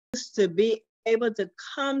to be able to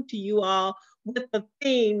come to you all with the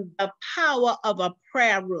theme, the power of a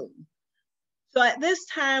prayer room. So at this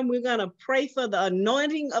time, we're going to pray for the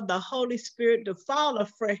anointing of the Holy Spirit to fall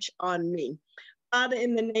afresh on me. Father,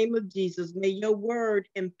 in the name of Jesus, may your word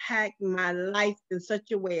impact my life in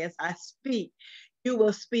such a way as I speak. You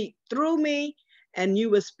will speak through me and you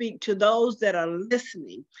will speak to those that are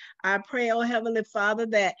listening. I pray, oh Heavenly Father,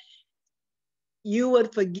 that you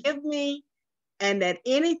would forgive me and that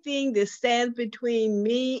anything that stands between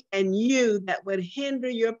me and you that would hinder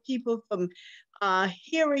your people from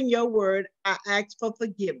hearing your word, I ask for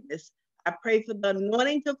forgiveness. I pray for the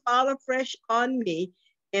anointing to fall afresh on me.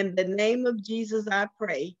 In the name of Jesus, I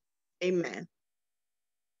pray. Amen.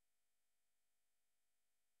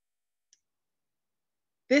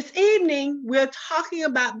 This evening, we're talking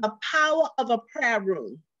about the power of a prayer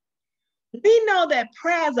room. We know that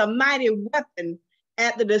prayer is a mighty weapon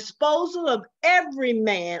at the disposal of every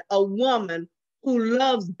man or woman who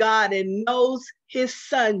loves God and knows his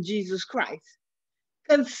son, Jesus Christ.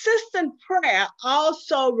 Consistent prayer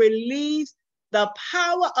also relieves the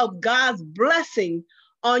power of God's blessing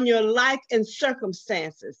on your life and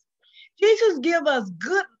circumstances. Jesus gives us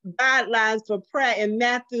good guidelines for prayer in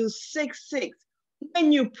Matthew 6:6.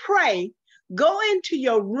 When you pray, go into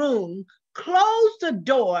your room, close the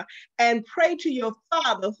door, and pray to your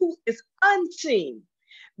Father who is unseen.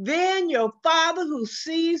 Then your Father who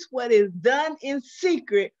sees what is done in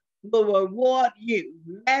secret will reward you.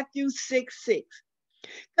 Matthew 6:6.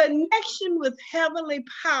 Connection with heavenly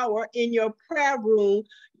power in your prayer room,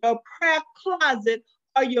 your prayer closet,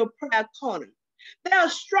 or your prayer corner. There are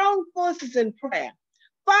strong forces in prayer,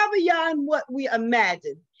 far beyond what we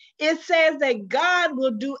imagine. It says that God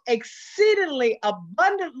will do exceedingly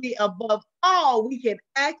abundantly above all we can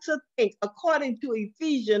ask or think, according to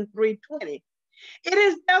Ephesians 3:20. It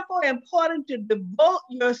is therefore important to devote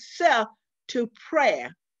yourself to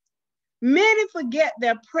prayer. Many forget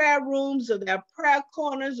their prayer rooms or their prayer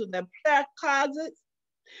corners or their prayer closets,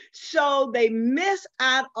 so they miss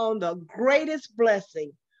out on the greatest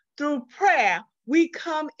blessing. Through prayer, we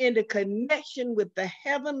come into connection with the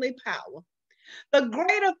heavenly power. The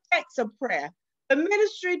great effects of prayer, the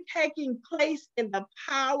ministry taking place in the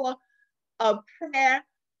power of prayer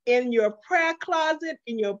in your prayer closet,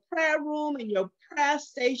 in your prayer room, in your prayer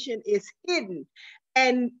station is hidden.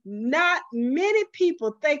 And not many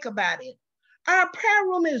people think about it. Our prayer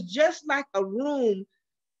room is just like a room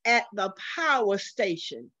at the power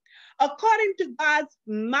station. According to God's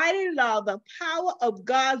mighty law, the power of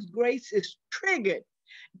God's grace is triggered,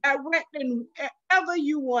 directing wherever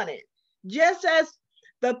you want it. Just as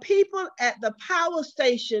the people at the power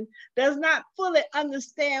station does not fully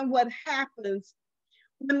understand what happens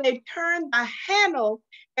when they turn the handle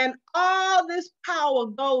and all this power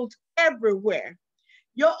goes everywhere.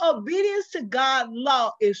 Your obedience to God's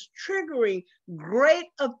law is triggering great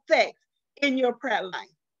effects in your prayer life.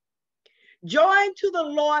 Join to the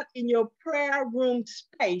Lord in your prayer room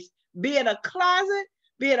space, be it a closet,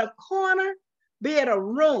 be it a corner, be it a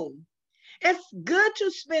room. It's good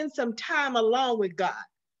to spend some time alone with God.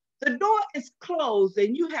 The door is closed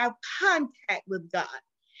and you have contact with God.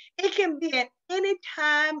 It can be at any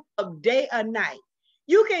time of day or night.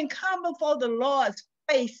 You can come before the Lord's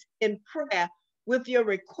face in prayer with your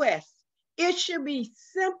requests. It should be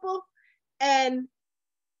simple and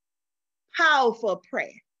powerful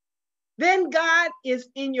prayer. Then God is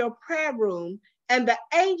in your prayer room and the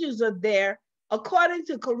angels are there, according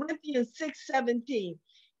to Corinthians 6:17.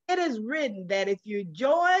 It is written that if you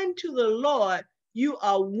join to the Lord, you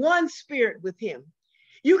are one spirit with him.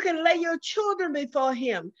 You can lay your children before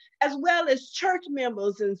him, as well as church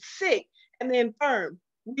members and sick and the infirm.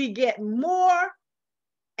 We get more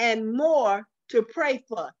and more to pray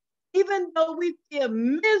for. Even though we feel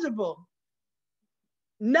miserable,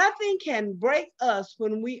 nothing can break us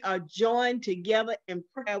when we are joined together in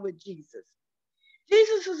prayer with Jesus.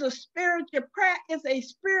 Jesus is a spiritual, prayer is a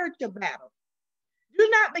spiritual battle. Do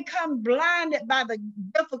not become blinded by the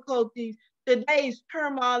difficulties today's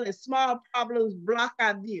turmoil and small problems block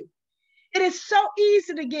our view. It is so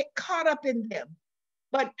easy to get caught up in them,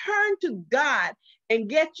 but turn to God and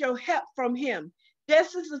get your help from him.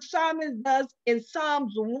 Just as the psalmist does in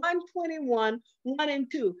Psalms 121, 1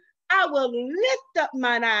 and 2. I will lift up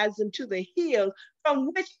mine eyes into the hills from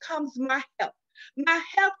which comes my help. My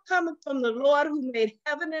help cometh from the Lord who made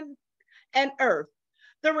heaven and earth.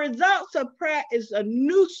 The results of prayer is a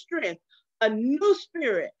new strength, a new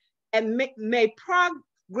spirit, and may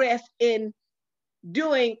progress in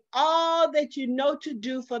doing all that you know to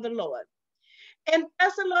do for the Lord. In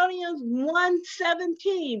Thessalonians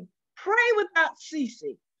 1:17, pray without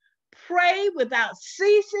ceasing. pray without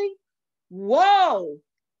ceasing. Whoa!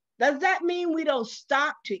 Does that mean we don't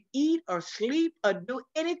stop to eat or sleep or do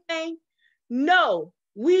anything? No,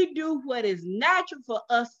 we do what is natural for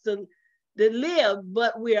us to live,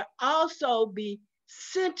 but we'll also be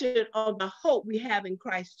centered on the hope we have in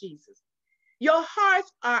Christ Jesus. Your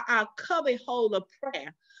hearts are our cubby hole of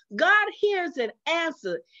prayer. God hears and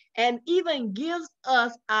answers and even gives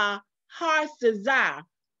us our heart's desire,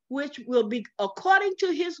 which will be according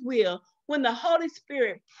to his will when the Holy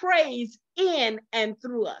Spirit prays in and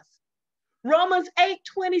through us. Romans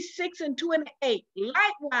 8:26 and 28.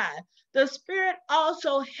 Likewise, the Spirit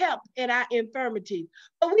also helped in our infirmities,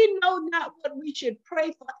 but we know not what we should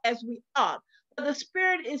pray for as we ought. But the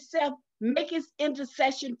Spirit itself maketh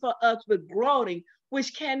intercession for us with groaning,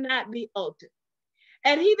 which cannot be uttered.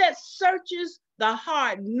 And he that searches the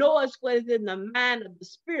heart knows what is in the mind of the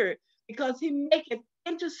Spirit, because he maketh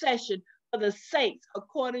intercession for the saints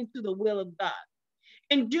according to the will of God.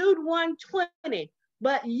 In Jude 1:20,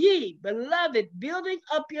 but ye, beloved, building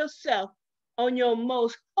up yourself on your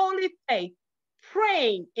most holy faith,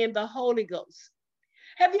 praying in the Holy Ghost.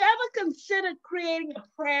 Have you ever considered creating a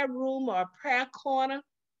prayer room or a prayer corner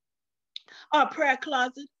or a prayer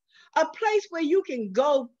closet? A place where you can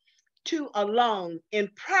go to alone in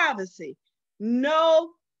privacy,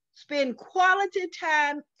 spend quality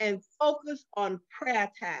time and focus on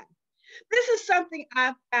prayer time. This is something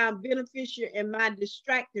I found beneficial in my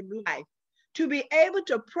distracted life, to be able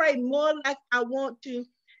to pray more like I want to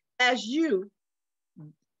as you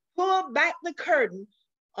pull back the curtain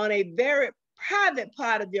on a very private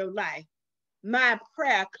part of your life, my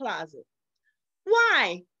prayer closet.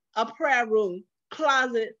 Why a prayer room,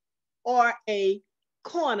 closet, or a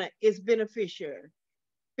corner is beneficial?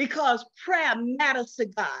 Because prayer matters to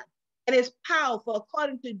God and it's powerful.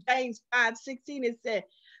 According to James 5:16, it said,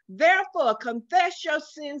 therefore confess your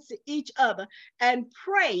sins to each other and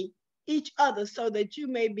pray each other so that you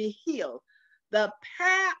may be healed. The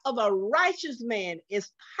prayer of a righteous man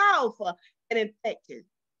is powerful and effective.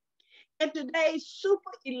 In today's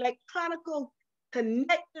super electronical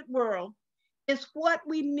connected world, it's what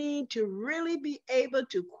we need to really be able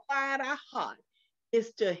to quiet our heart,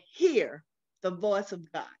 is to hear the voice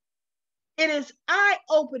of God. It is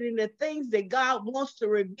eye-opening the things that God wants to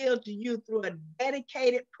reveal to you through a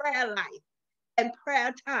dedicated prayer life and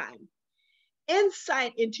prayer time.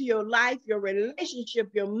 Insight into your life, your relationship,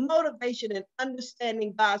 your motivation, and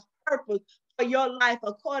understanding God's purpose for your life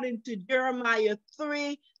according to Jeremiah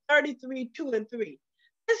 3:33, 2 and 3.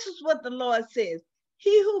 This is what the Lord says.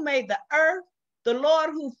 He who made the earth, the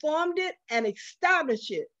Lord who formed it and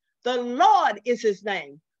established it, the Lord is his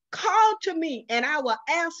name. Call to me and I will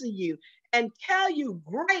answer you and tell you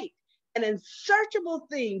great and unsearchable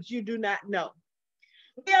things you do not know.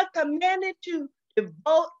 We are commanded to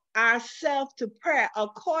devote ourselves to prayer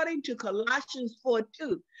according to Colossians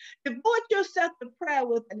 4:2. Devote yourself to prayer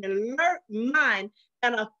with an alert mind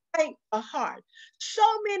and a thankful heart. So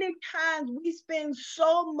many times we spend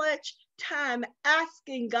so much time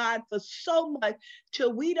asking God for so much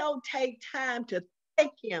till we don't take time to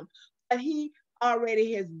thank him for what he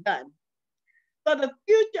already has done. For the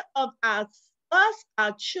future of us,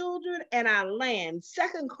 our children, and our land.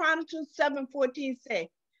 2 Chronicles 7:14 says,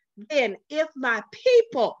 then if my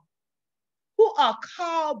people who are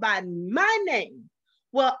called by my name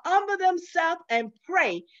will humble themselves and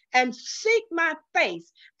pray and seek my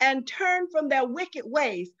face and turn from their wicked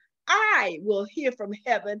ways, I will hear from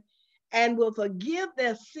heaven and will forgive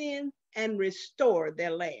their sin and restore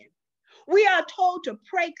their land. We are told to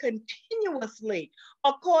pray continuously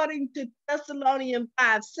according to Thessalonians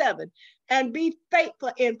 5:7 and be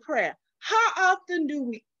faithful in prayer. How often do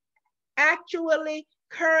we actually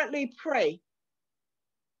currently pray?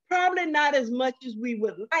 Probably not as much as we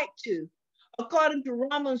would like to. According to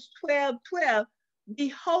Romans 12:12, be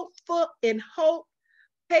hopeful in hope,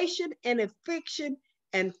 patient in affliction,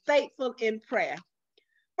 and faithful in prayer.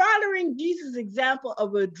 Following Jesus' example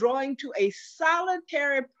of withdrawing to a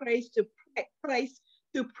solitary place to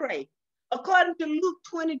pray. According to Luke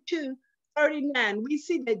 22:39, we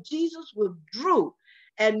see that Jesus withdrew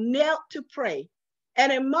and knelt to pray.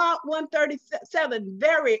 And in Mark 1:37,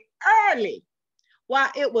 very early,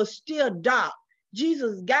 while it was still dark,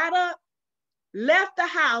 Jesus got up, left the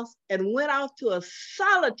house, and went off to a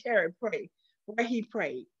solitary place where he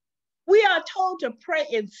prayed. We are told to pray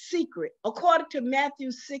in secret, according to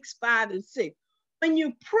Matthew 6:5 and 6. When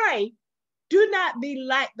you pray, do not be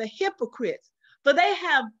like the hypocrites, for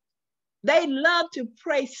they love to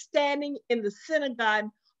pray standing in the synagogue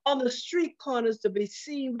on the street corners to be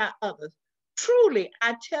seen by others. Truly,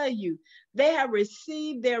 I tell you, they have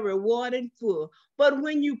received their reward in full. But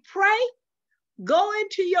when you pray, go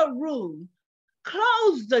into your room,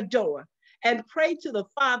 close the door, and pray to the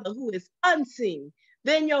Father who is unseen.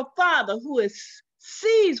 Then your Father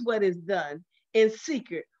sees what is done in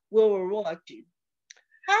secret will reward you.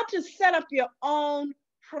 How to set up your own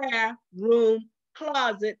prayer room,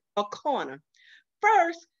 closet, or corner.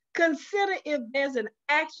 First, consider if there's an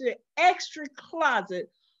extra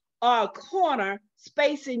closet or a corner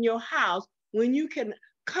space in your house when you can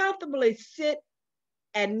comfortably sit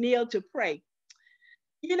and kneel to pray.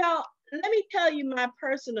 You know, let me tell you my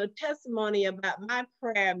personal testimony about my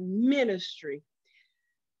prayer ministry.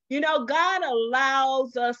 You know, God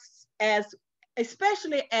allows us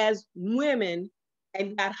especially as women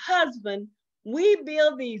and got husband, we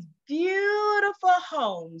build these beautiful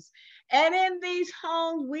homes. And in these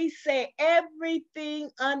homes, we say everything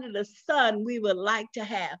under the sun we would like to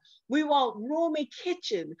have. We want roomy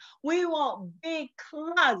kitchen. We want big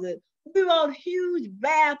closets. We want huge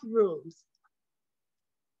bathrooms.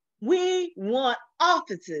 We want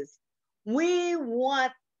offices. We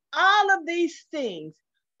want all of these things.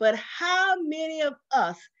 But how many of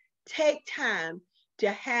us take time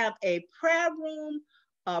to have a prayer room,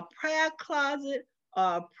 a prayer closet, or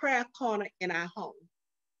a prayer corner in our home?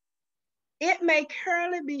 It may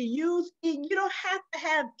currently be used. You don't have to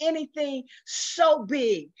have anything so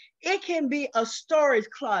big. It can be a storage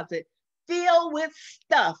closet filled with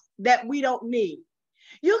stuff that we don't need.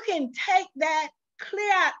 You can take that,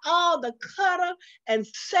 clear out all the clutter, and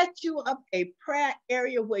set you up a prayer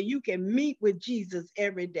area where you can meet with Jesus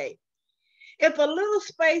every day. If a little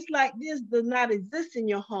space like this does not exist in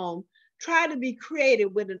your home, try to be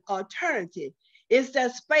creative with an alternative. It's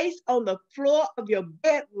that space on the floor of your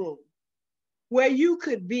bedroom where you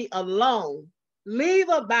could be alone. Leave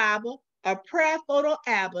a Bible, a prayer photo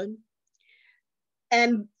album,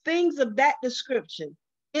 and things of that description.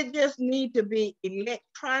 It just needs to be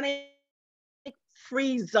electronic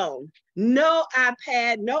free zone. No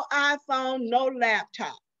iPad, no iPhone, no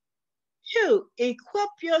laptop. 2, equip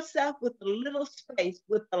yourself with a little space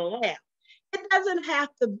with a lamp. It doesn't have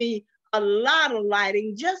to be a lot of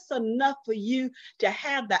lighting, just enough for you to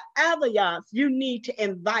have the ambiance you need to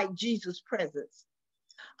invite Jesus' presence.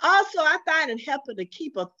 Also, I find it helpful to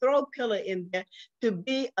keep a throw pillow in there to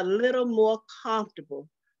be a little more comfortable.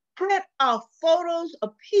 Print off photos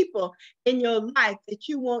of people in your life that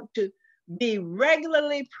you want to be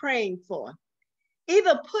regularly praying for.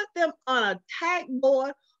 Either put them on a tag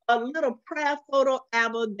board or a little prayer photo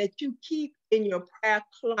album that you keep in your prayer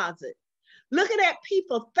closet. Looking at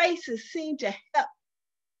people's faces seems to help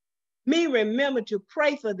me remember to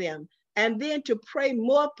pray for them and then to pray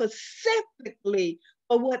more specifically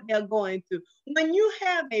for what they're going through. When you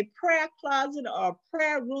have a prayer closet or a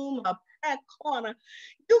prayer room or a prayer corner,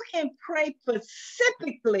 you can pray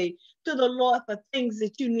specifically to the Lord for things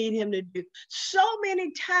that you need him to do. So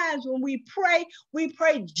many times when we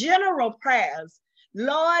pray general prayers.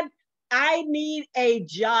 Lord, I need a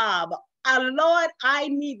job. Lord, I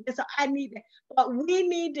need this, I need that. But we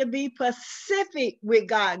need to be specific with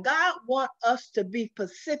God. God wants us to be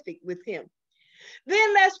specific with him.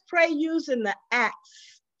 Then let's pray using the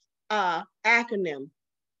ACTS acronym.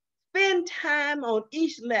 Spend time on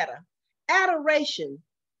each letter. Adoration.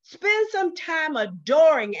 Spend some time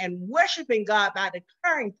adoring and worshiping God by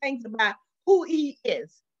declaring things about who he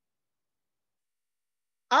is.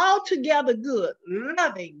 Altogether good,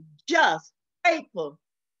 loving, just, faithful.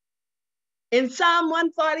 In Psalm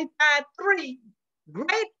 145:3,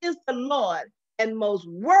 great is the Lord and most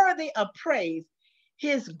worthy of praise.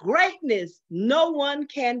 His greatness no one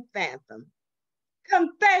can fathom.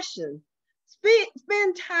 Confession.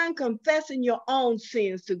 Spend time confessing your own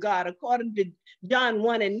sins to God. According to John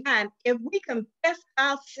 1:9, if we confess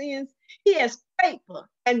our sins, he is faithful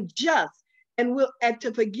and just and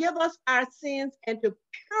to forgive us our sins and to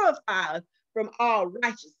purify us from all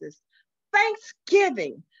righteousness.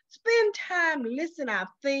 Thanksgiving. Spend time listing out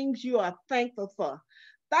things you are thankful for.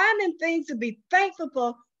 Finding things to be thankful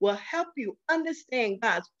for will help you understand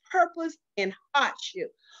God's purpose in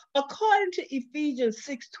hardship. According to Ephesians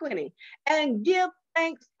 6:20, and give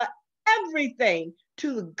thanks for everything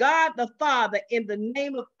to God the Father in the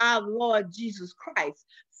name of our Lord Jesus Christ.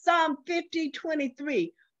 Psalm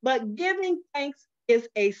 50:23, but giving thanks is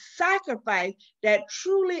a sacrifice that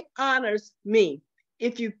truly honors me.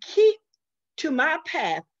 If you keep to my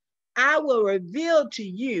path, I will reveal to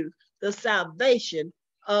you the salvation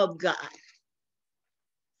of God.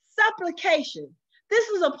 Supplication. This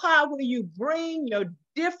is a part where you bring your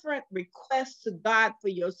different requests to God for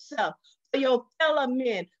yourself, for your fellow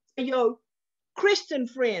men, for your Christian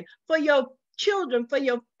friend, for your children, for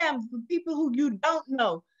your family, for people who you don't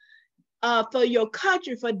know, for your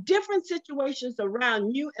country, for different situations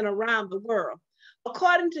around you and around the world.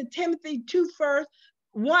 According to Timothy 2:1,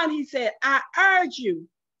 he said, I urge you,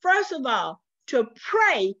 first of all, to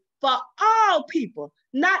pray for all people,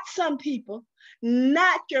 not some people,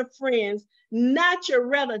 not your friends, not your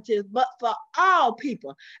relatives, but for all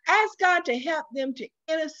people. Ask God to help them to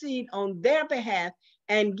intercede on their behalf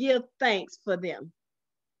and give thanks for them.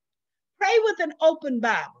 Pray with an open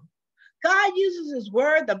Bible. God uses his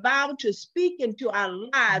word, the Bible, to speak into our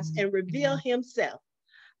lives and reveal himself.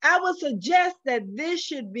 I would suggest that this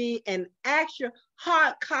should be an actual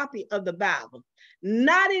hard copy of the Bible,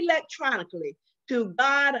 not electronically, to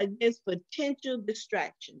guard against potential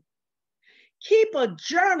distraction. Keep a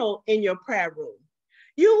journal in your prayer room.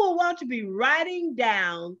 You will want to be writing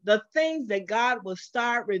down the things that God will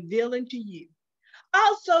start revealing to you.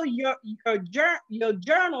 Also, you'll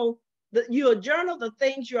journal the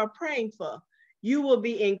things you are praying for. You will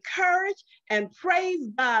be encouraged and praise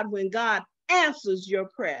God when God answers your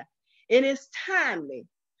prayer. It is timely.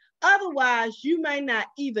 Otherwise, you may not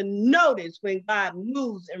even notice when God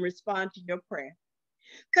moves and responds to your prayer.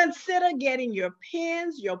 Consider getting your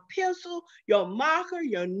pens, your pencil, your marker,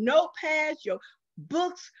 your notepads, your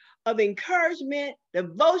books of encouragement,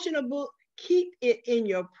 devotional book. Keep it in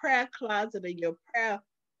your prayer closet or your prayer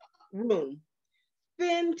room.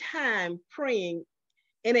 Spend time praying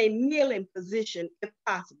in a kneeling position if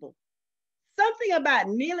possible. Something about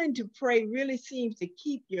kneeling to pray really seems to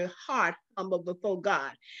keep your heart humble before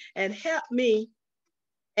God and helps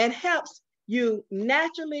you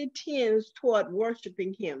naturally tends toward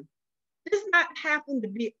worshiping him. This not happen to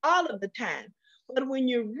be all of the time, but when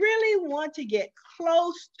you really want to get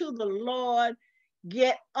close to the Lord,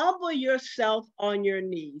 humble yourself on your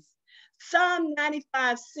knees. Psalm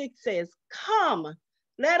 95:6 says, come,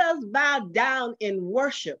 let us bow down in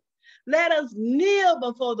worship. Let us kneel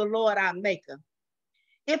before the Lord our Maker.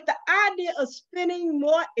 If the idea of spending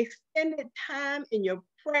more extended time in your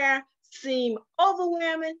prayer seems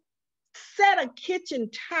overwhelming, set a kitchen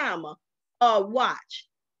timer or watch,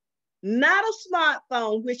 not a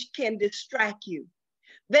smartphone which can distract you.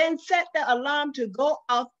 Then set the alarm to go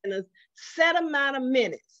off in a set amount of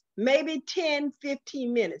minutes, maybe 10,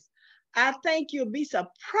 15 minutes. I think you'll be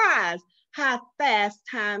surprised how fast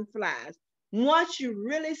time flies once you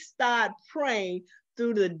really start praying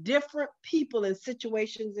through the different people and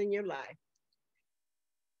situations in your life.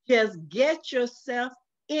 Just get yourself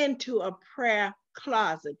into a prayer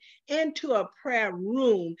closet, into a prayer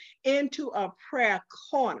room, into a prayer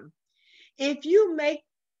corner. If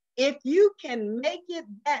you can make it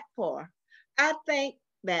that far, I think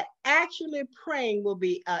that actually praying will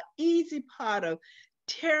be an easy part of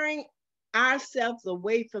tearing ourselves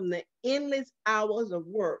away from the endless hours of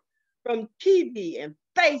work, from TV and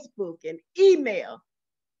Facebook and email.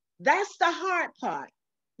 That's the hard part.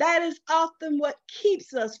 That is often what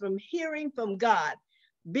keeps us from hearing from God,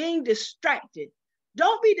 being distracted.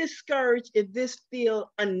 Don't be discouraged if this feels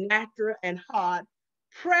unnatural and hard.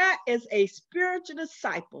 Prayer is a spiritual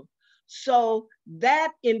disciple, so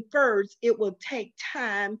that infers it will take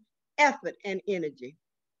time, effort, and energy.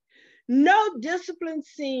 No discipline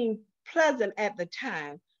seems pleasant at the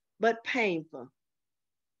time, but painful.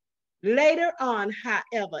 Later on,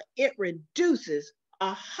 however, it reduces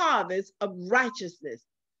a harvest of righteousness.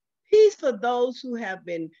 Peace for those who have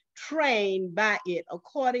been trained by it,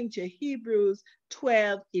 according to Hebrews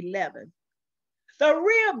 12:11. The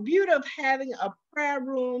real beauty of having a prayer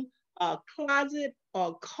room, a closet,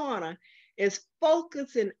 or corner is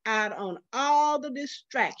focusing out on all the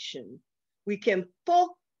distractions. We can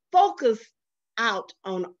focus out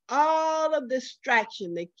on all of the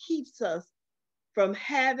distraction that keeps us from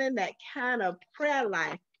having that kind of prayer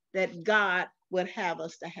life that God would have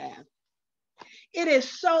us to have. It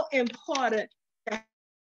is so important to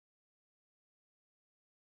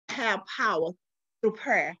have power through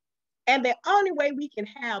prayer. And the only way we can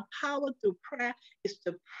have power through prayer is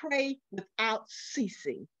to pray without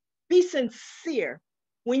ceasing. Be sincere.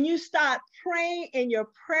 When you start praying in your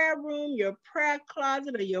prayer room, your prayer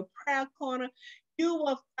closet, or your prayer corner, you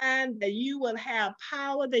will find that you will have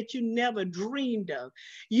power that you never dreamed of.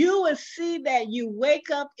 You will see that you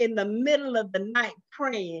wake up in the middle of the night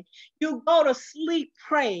praying. You go to sleep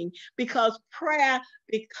praying because prayer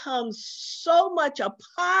becomes so much a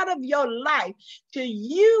part of your life till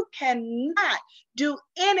you cannot do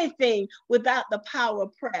anything without the power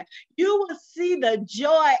of prayer. You will see the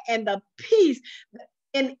joy and the peace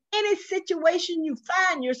in any situation you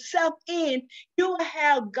find yourself in. You will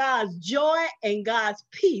have God's joy and God's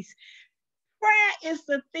peace. Prayer is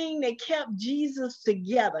the thing that kept Jesus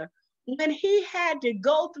together. when he had to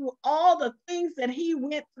go through all the things that he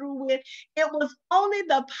went through with, it was only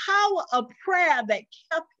the power of prayer that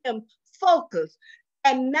kept him focused.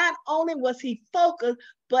 And not only was he focused,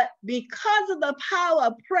 but because of the power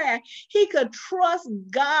of prayer, he could trust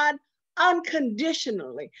God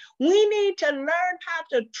unconditionally. We need to learn how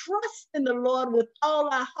to trust in the Lord with all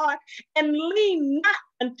our heart and lean not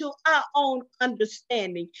unto our own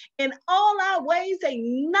understanding. In all our ways,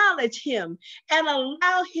 acknowledge him and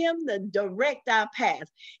allow him to direct our path.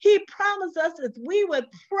 He promised us if we would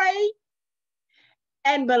pray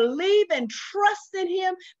and believe and trust in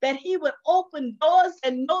him, that he would open doors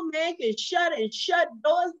that no man can shut, and shut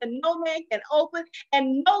doors that no man can open,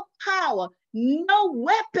 and no power, no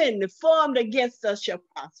weapon formed against us shall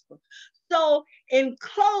prosper. So in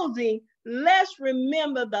closing, let's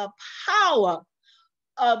remember the power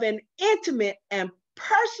of an intimate and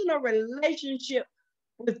personal relationship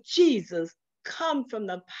with Jesus come from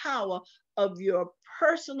the power of your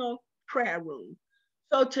personal prayer room.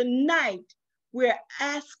 So tonight, we're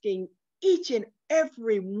asking each and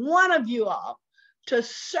every one of you all to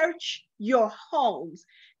search your homes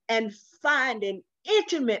and find an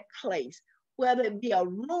intimate place, whether it be a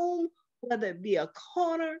room, whether it be a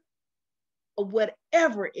corner, or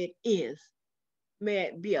whatever it is. May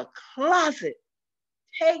it be a closet.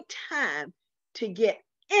 Take time to get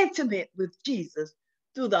intimate with Jesus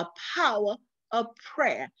through the power of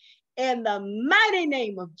prayer. In the mighty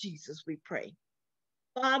name of Jesus, we pray.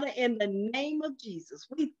 Father, in the name of Jesus,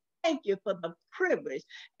 we thank you for the privilege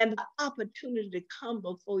and the opportunity to come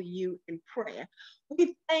before you in prayer.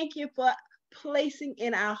 We thank you for placing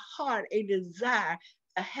in our heart a desire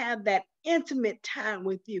to have that intimate time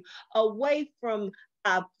with you, away from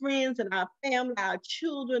our friends and our family, our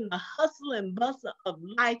children, the hustle and bustle of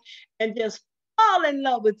life, and just fall in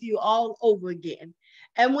love with you all over again.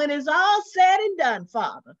 And when it's all said and done,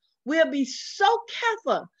 Father, we'll be so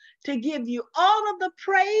careful to give you all of the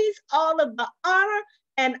praise, all of the honor,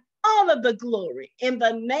 and all of the glory. In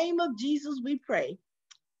the name of Jesus, we pray.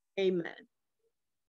 Amen.